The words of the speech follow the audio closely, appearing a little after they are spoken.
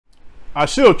I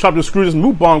should have tried to screw this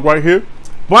Mukbang right here,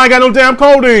 but I ain't got no damn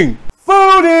coding.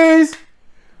 Foodies!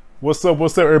 What's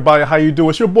up, everybody? How you doing?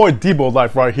 It's your boy Debo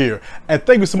Life right here. And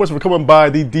thank you so much for coming by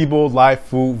the Debo Life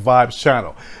Food Vibes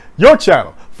channel. Your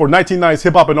channel for 1990s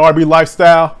hip hop and R&B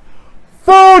lifestyle.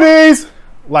 Foodies!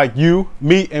 Like you,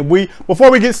 me, and we.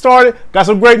 Before we get started, got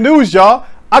some great news, y'all.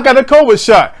 I got a COVID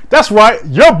shot. That's right,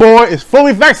 your boy is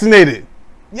fully vaccinated.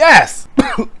 Yes!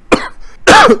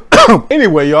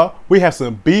 Anyway, y'all, we have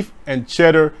some beef and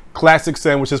cheddar classic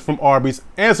sandwiches from Arby's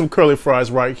and some curly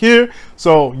fries right here.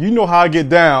 So you know how I get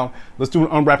down. Let's do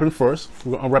an unwrapping first.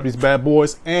 We're gonna unwrap these bad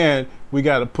boys, and we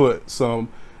gotta put some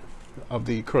of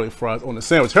the curly fries on the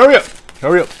sandwich. Hurry up,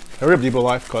 hurry up, hurry up, Debo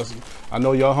Life, cause I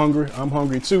know y'all hungry. I'm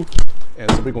hungry too.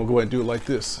 And so we're gonna go ahead and do it like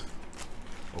this.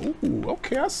 Ooh,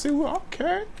 okay, I see.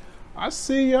 Okay, I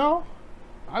see y'all.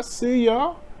 I see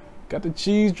y'all. Got the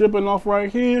cheese dripping off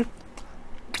right here.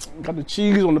 Got the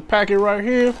cheese on the packet right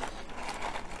here.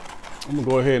 I'm gonna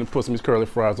go ahead and put some of these curly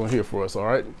fries on here for us, all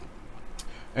right?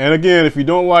 And again, if you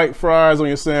don't like fries on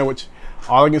your sandwich,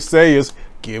 all I can say is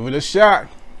give it a shot.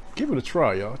 Give it a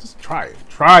try, y'all. Just try it.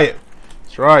 Try it.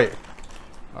 Try it.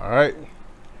 All right.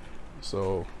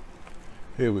 So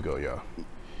here we go, y'all.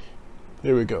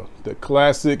 Here we go. The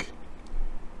classic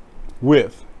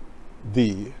with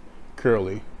the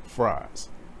curly fries.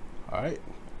 All right.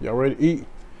 Y'all ready to eat?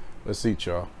 Let's eat,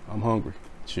 y'all. I'm hungry.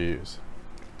 Cheers.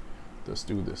 Let's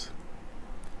do this.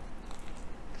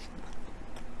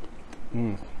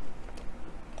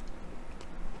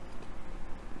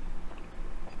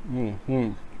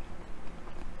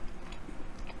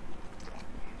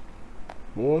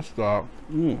 Boy, stop.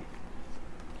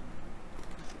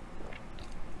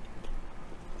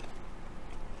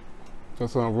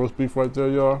 That's some roast beef right there,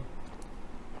 y'all.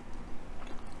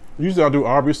 Usually I'll do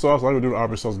Arby's sauce. I'm gonna do the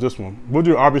Arby's sauce this one. We'll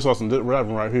do Arby's sauce and this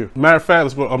one right here. Matter of fact,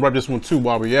 let's go unwrap this one too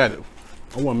while we at it.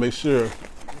 I wanna make sure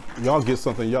y'all get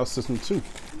something in y'all system too.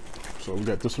 So we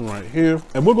got this one right here.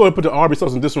 And we'll go ahead and put the Arby's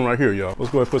sauce in this one right here, y'all.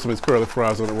 Let's go ahead and put some of these curly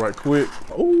fries on it right quick.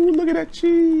 Oh, look at that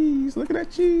cheese. Look at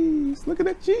that cheese. Look at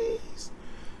that cheese.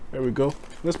 There we go.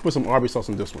 Let's put some Arby's sauce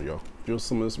in this one, y'all. Just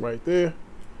some of this right there.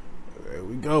 There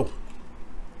we go.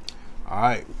 All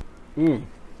right.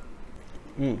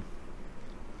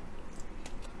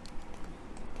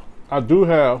 I do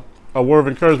have a word of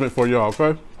encouragement for y'all,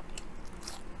 okay?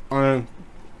 And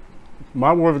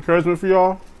my word of encouragement for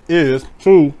y'all is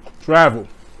to travel.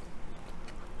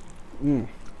 Yeah,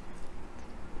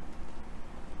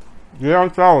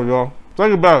 I'm traveling, y'all.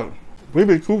 Think about it. We've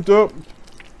been cooped up.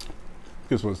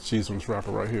 Get some cheese from this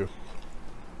wrapper right here.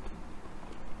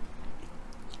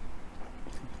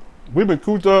 We've been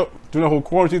cooped up doing the whole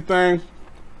quarantine thing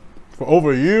for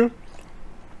over a year.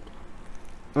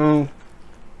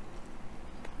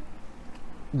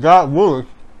 God willing,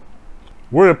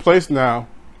 we're in a place now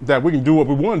that we can do what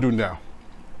we want to do now.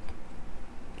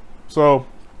 So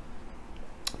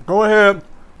go ahead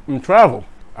and travel.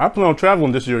 I plan on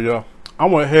traveling this year, y'all. I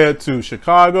want to head to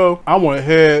Chicago. I want to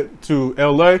head to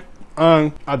LA.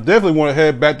 And I definitely want to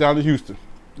head back down to Houston.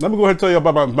 Let me go ahead and tell you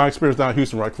about my experience down in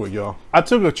Houston right quick, y'all. I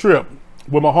took a trip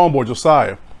with my homeboy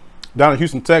Josiah down in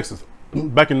Houston, Texas,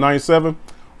 back in '97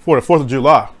 for the 4th of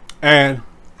July. And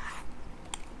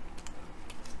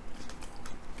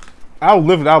I was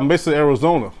living out in Mesa,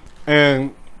 Arizona,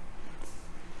 and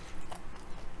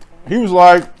he was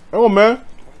like, "Oh man,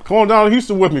 come on down to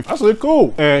Houston with me." I said,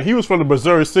 "Cool." And he was from the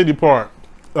Missouri City part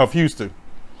of Houston.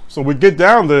 So we get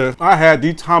down there. I had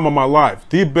the time of my life,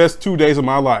 the best 2 days of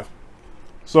my life.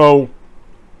 So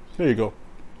here you go.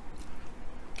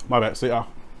 My bad. See,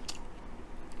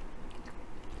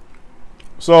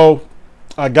 so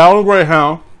I got on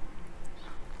Greyhound.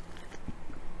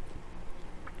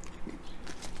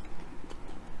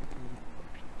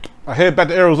 I head back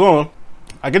to Arizona.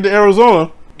 I get to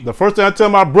Arizona. The first thing I tell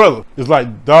my brother is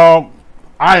like, "Dog,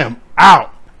 I am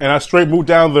out." And I straight moved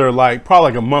down there like probably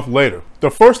like a month later.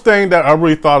 The first thing that I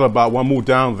really thought about when I moved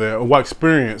down there and what I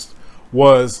experienced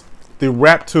was the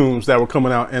rap tunes that were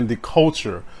coming out and the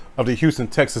culture of the Houston,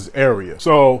 Texas area.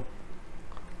 So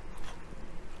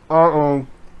I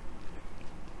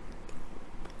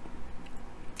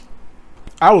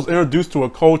was introduced to a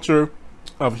culture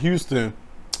of Houston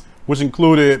which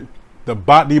included the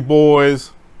Botany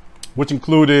Boys, which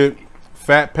included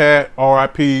Fat Pat,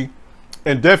 R.I.P.,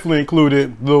 and definitely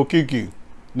included Lil Kiki. You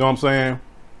know what I'm saying?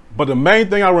 But the main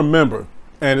thing I remember,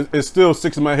 and it still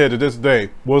sticks in my head to this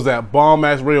day, was that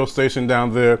bomb-ass radio station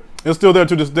down there. It's still there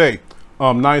to this day,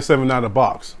 97.9 The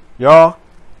Box. Y'all,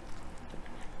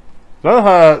 they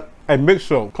had a mix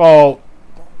show called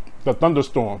The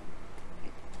Thunderstorm.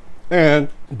 And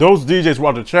those DJs were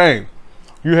off the chain.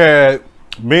 You had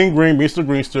Mean Green, Mr.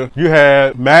 Greenster. You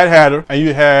had Mad Hatter, and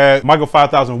you had Michael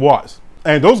 5000 Watts.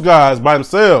 And those guys by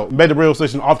themselves made the radio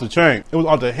station off the chain. It was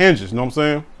off the hinges, you know what I'm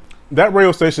saying? That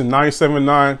radio station,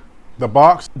 979, The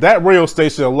Box, that radio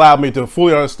station allowed me to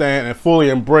fully understand and fully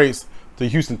embrace the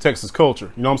Houston, Texas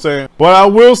culture, you know what I'm saying? But I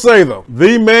will say though,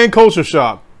 the main culture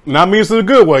shock, and I mean this in a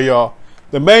good way, y'all,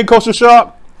 the main culture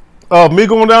shock of me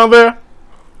going down there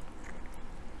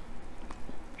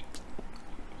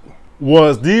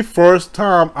was the first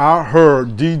time I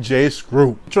heard DJ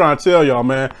Screw. I'm trying to tell y'all,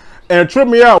 man. And it tripped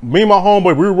me out. Me and my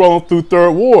homeboy, we were rolling through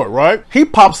 3rd Ward, right? He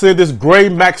pops in this gray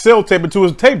Maxell tape into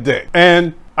his tape deck.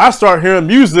 And I start hearing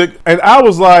music, and I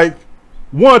was like,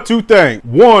 one, two things.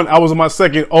 One, I was on my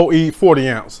second OE 40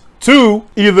 ounce. Two,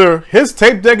 either his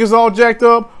tape deck is all jacked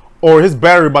up or his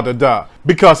battery about to die.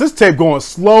 Because his tape going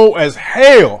slow as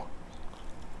hell.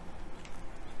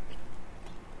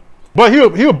 But he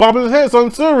was bobbing his head,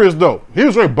 something serious though. He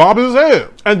was really bobbing his head.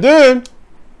 And then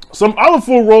some other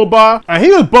fool rolled by and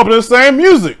he was bumping the same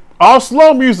music. All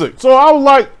slow music. So I was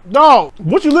like, dog,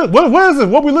 what is this?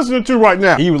 What we listening to right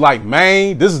now? He was like,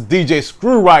 man, this is DJ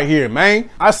Screw right here, man.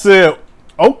 I said,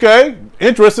 okay,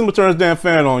 interesting, but turn this damn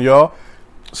fan on, y'all.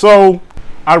 So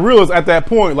I realized at that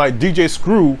point, like DJ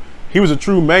Screw, he was a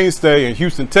true mainstay in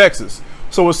Houston, Texas.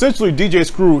 So essentially DJ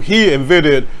Screw, he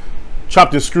invented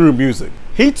chopped and screw music.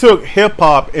 He took hip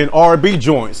hop and R&B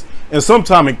joints and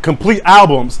sometimes in complete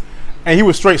albums, and he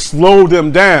would straight slow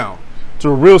them down to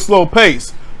a real slow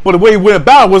pace. But the way he went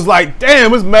about it was like,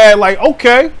 damn, it's mad. Like,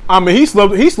 okay. I mean, he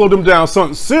slowed them down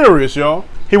something serious, y'all.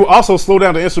 He would also slow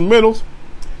down the instrumentals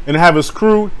and have the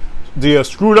screwed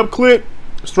up clip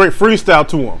straight freestyle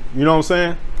to him. You know what I'm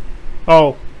saying?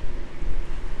 Oh,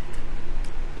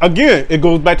 again, it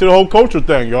goes back to the whole culture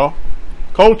thing, y'all.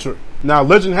 Culture. Now,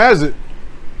 legend has it.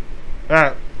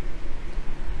 Alright.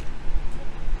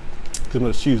 Too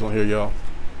much cheese on here, y'all.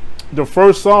 The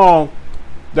first song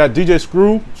that DJ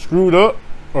Screw screwed up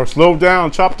or slowed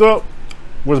down, chopped up,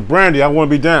 was Brandy, I Wanna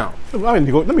Be Down. Let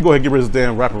me go ahead and get rid of this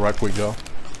damn rapper right quick, y'all.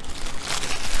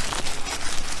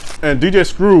 And DJ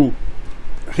Screw,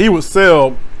 he would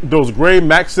sell those gray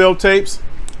Maxell tapes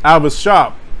out of his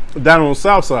shop down on the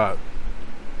south side.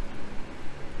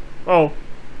 Oh,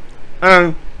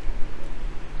 and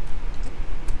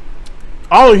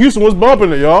all of Houston was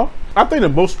bumping it, y'all. I think the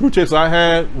most screw tapes I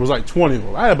had was like 20 of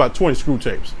them. I had about 20 screw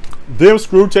tapes. Them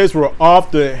screw tapes were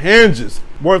off the hinges.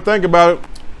 More to think about it,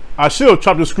 I should have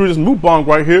chopped and screwed this Mukbang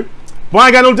right here, but I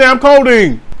ain't got no damn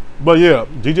codeine. But yeah,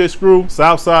 DJ Screw,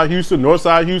 Southside Houston,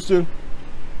 Northside Houston,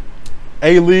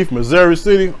 A-Leaf, Missouri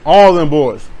City, all them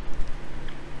boys.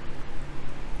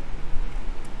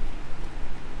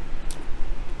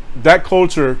 That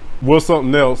culture was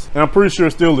something else, and I'm pretty sure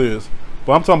it still is.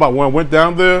 But I'm talking about when I went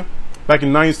down there back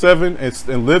in '97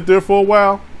 and lived there for a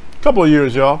while, a couple of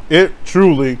years, y'all. It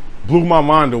truly blew my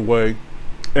mind away,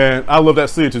 and I love that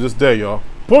city to this day, y'all.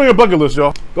 Put on your bucket list,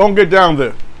 y'all. Go and get down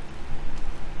there.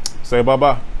 Say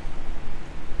bye-bye.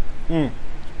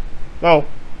 Oh.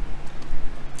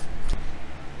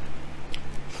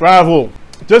 Travel.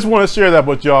 Just want to share that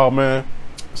with y'all, man.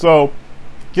 So,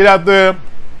 get out there,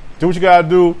 do what you gotta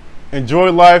do,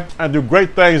 enjoy life, and do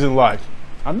great things in life.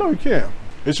 I know you can.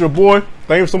 It's your boy.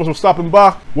 Thank you so much for stopping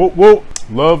by. Whoop, whoop.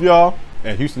 Love y'all.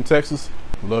 And Houston, Texas,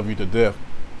 love you to death.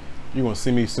 You're going to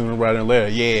see me sooner rather than later.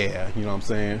 Yeah, you know what I'm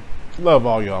saying? Love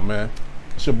all y'all, man.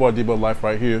 It's your boy Debo Life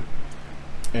right here.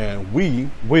 And we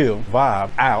will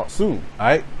vibe out soon. All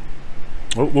right?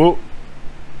 Whoop, whoop.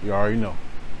 You already know.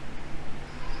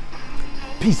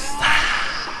 Peace out.